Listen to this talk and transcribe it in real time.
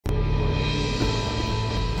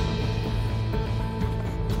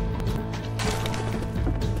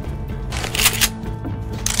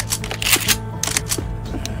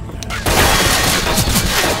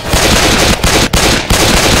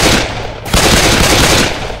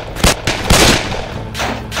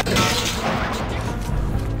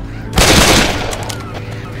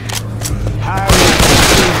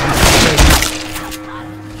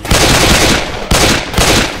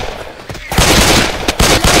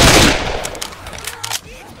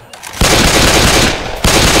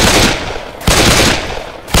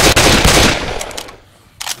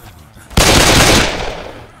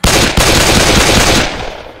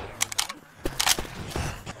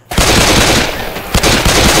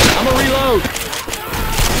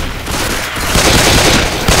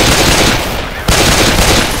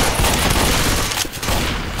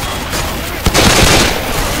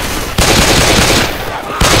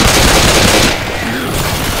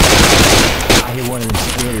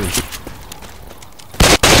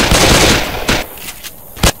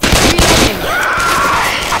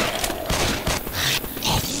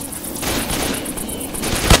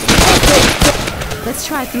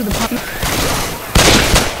try through the puppy.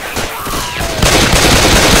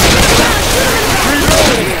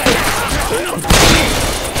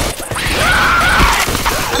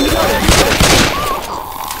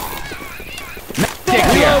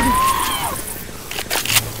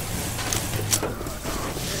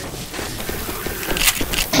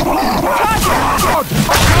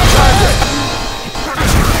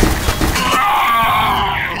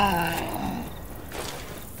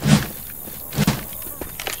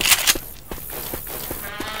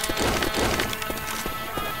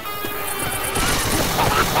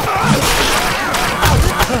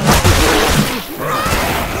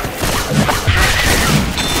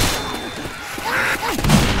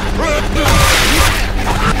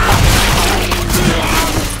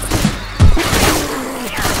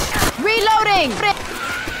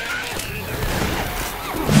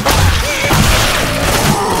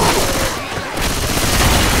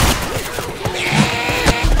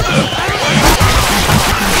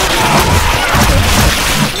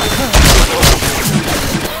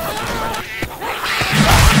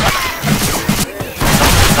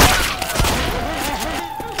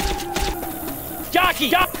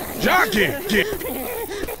 Jockey!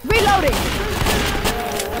 Reloading!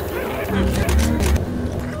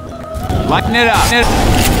 Lighten it up.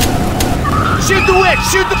 Shoot the witch!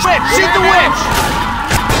 Shoot the witch! Shoot the witch!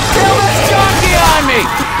 Kill this jockey on me!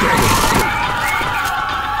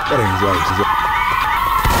 That ain't right.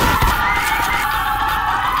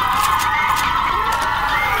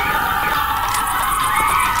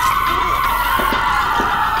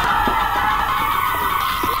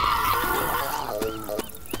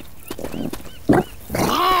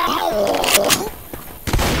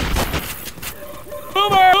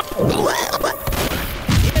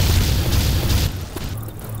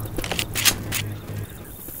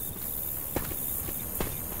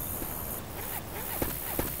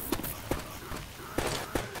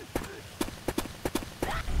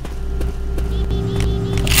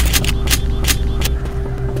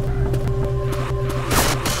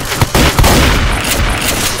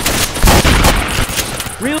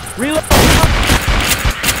 Reload!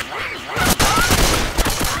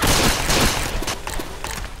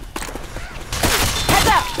 Heads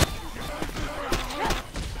up!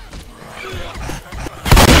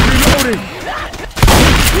 Reloading!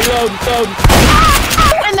 Reload!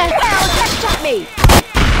 When the hell shot me?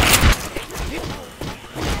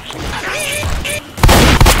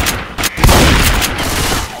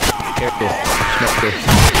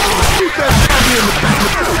 Shoot that zombie in the back!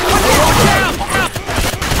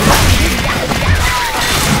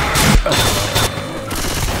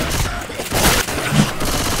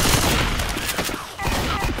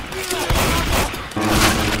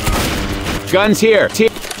 Guns here.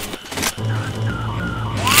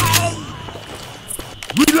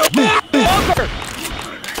 Reload! Bunker!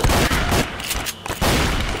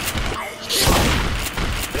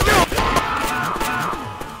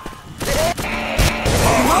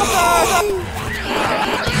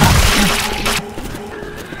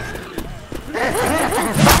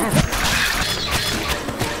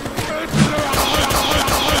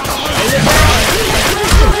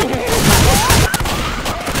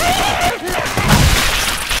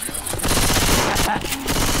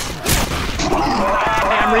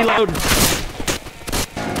 Reloading.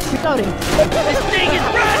 Reloading. This thing is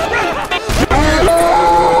run!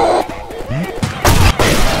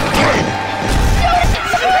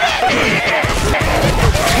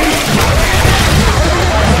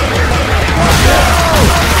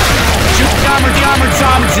 Shoot the armored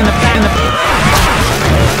zombies in the back.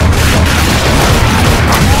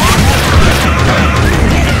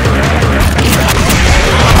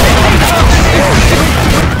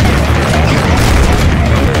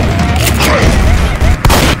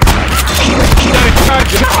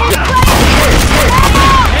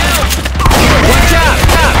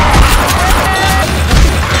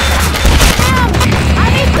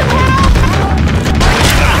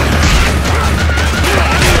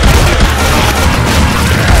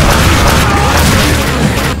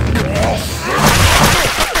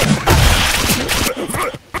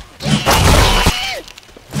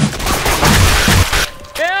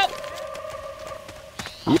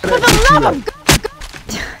 For the love of God!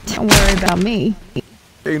 Don't worry about me.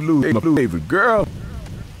 Ain't Lou my favorite girl.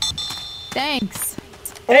 Thanks.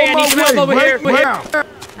 Hey, I need some help over here.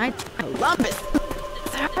 I love it.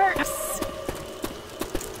 It hurts.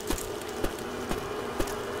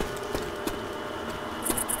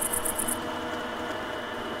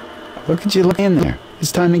 Look at you laying there.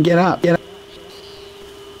 It's time to get up. Get up.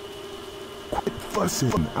 Quit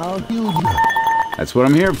fussing. I'll heal you. That's what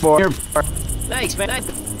I'm here for. Hey, Thanks, man.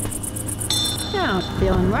 Now,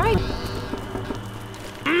 feeling right.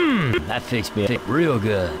 That fixed me real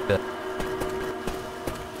good.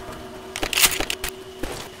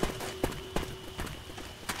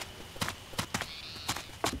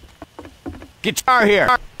 Guitar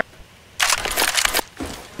here.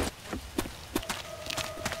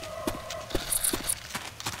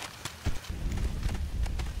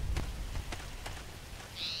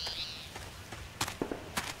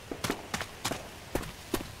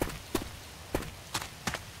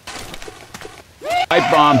 Pipe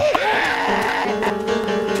bomb.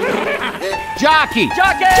 Jockey!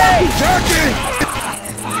 Jockey! Jockey!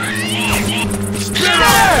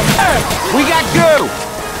 We got goo!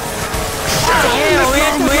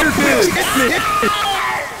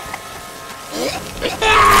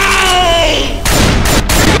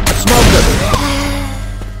 Smoker!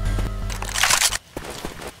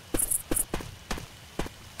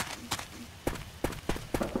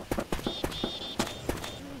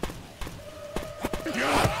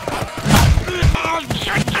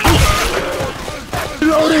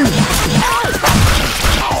 Loading!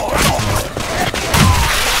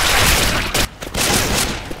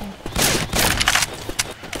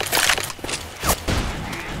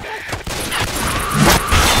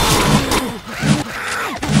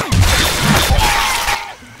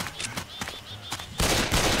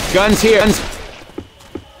 Guns here. Guns.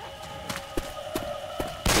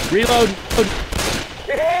 Reload.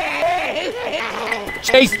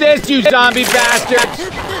 Chase this, you zombie bastards!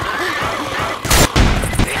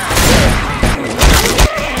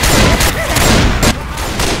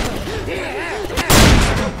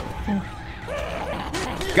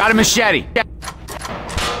 Got a machete.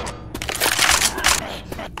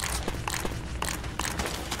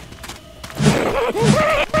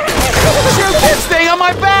 Shoot this thing on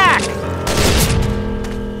my back!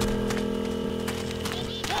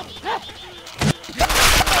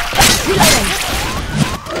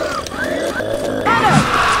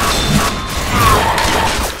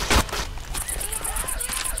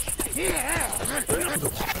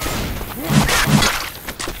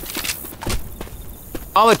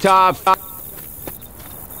 Molotov.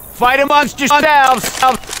 Fight amongst yourselves.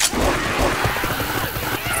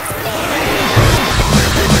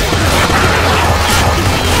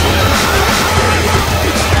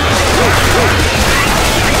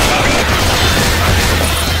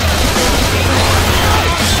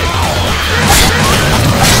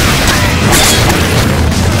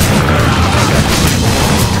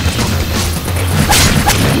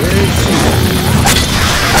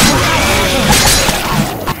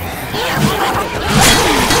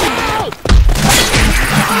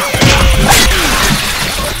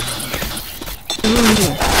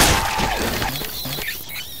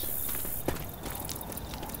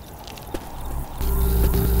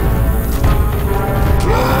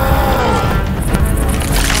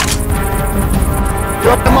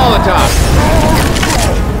 Drop the Molotov.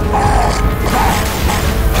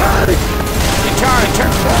 Guitar,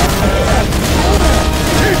 turn.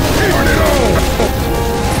 Turn it on!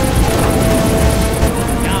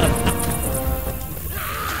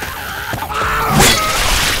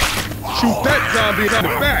 Shoot that zombie in the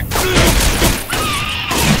back!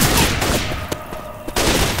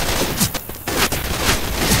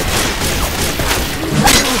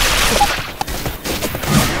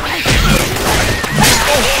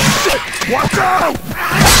 Watch out!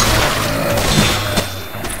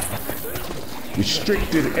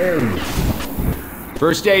 Restricted area.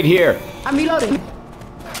 First aid here. I'm reloading.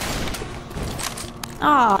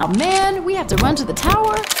 Aw, man, we have to run to the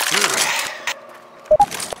tower?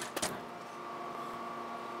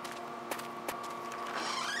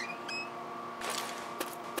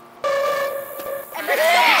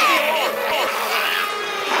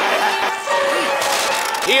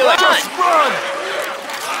 Healing. Just run!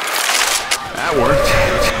 That worked.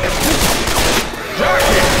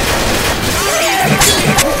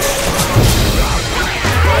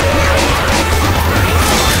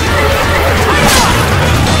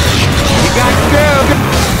 You got to go!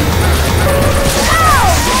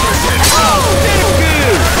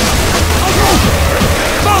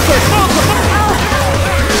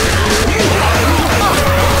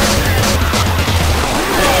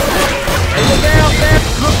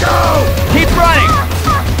 Look out! Keep running!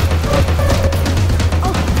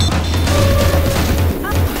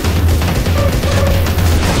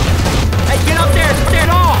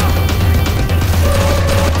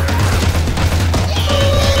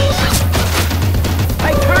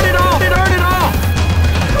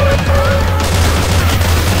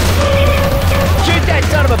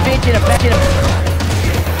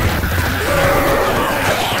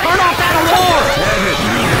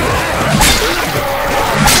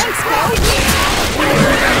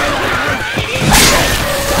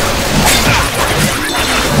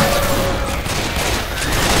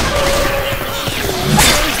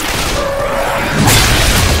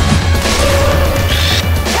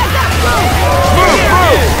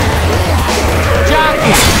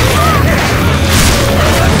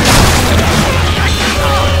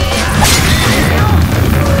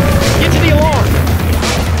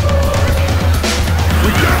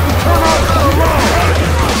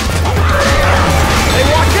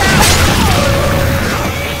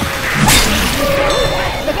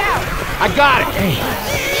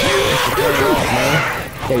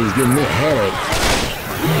 He's giving me a headache.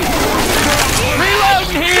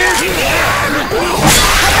 Reloading here!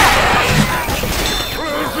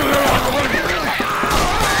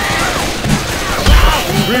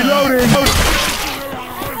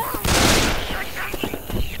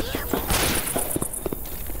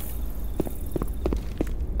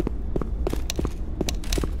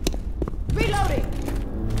 Reloading!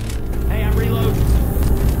 Hey, I'm reloading.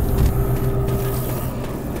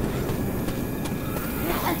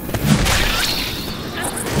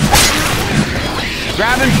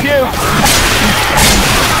 Grab and shoot!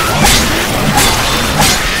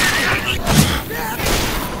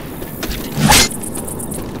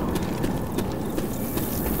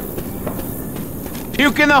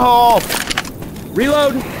 Puke in the hole!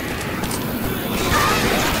 Reload!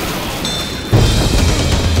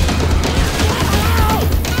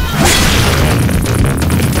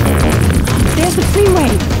 There's the freeway.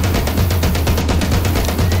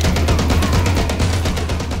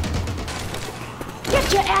 Get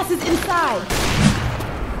your asses inside.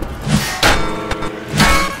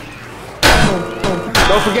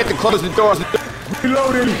 Don't forget to close the doors.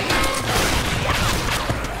 Reloading!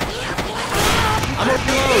 I'm gonna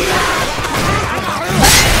reload.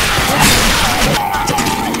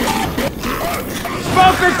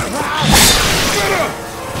 Focus!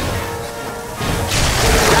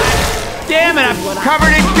 Damn it, I'm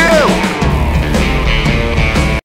covered in goo!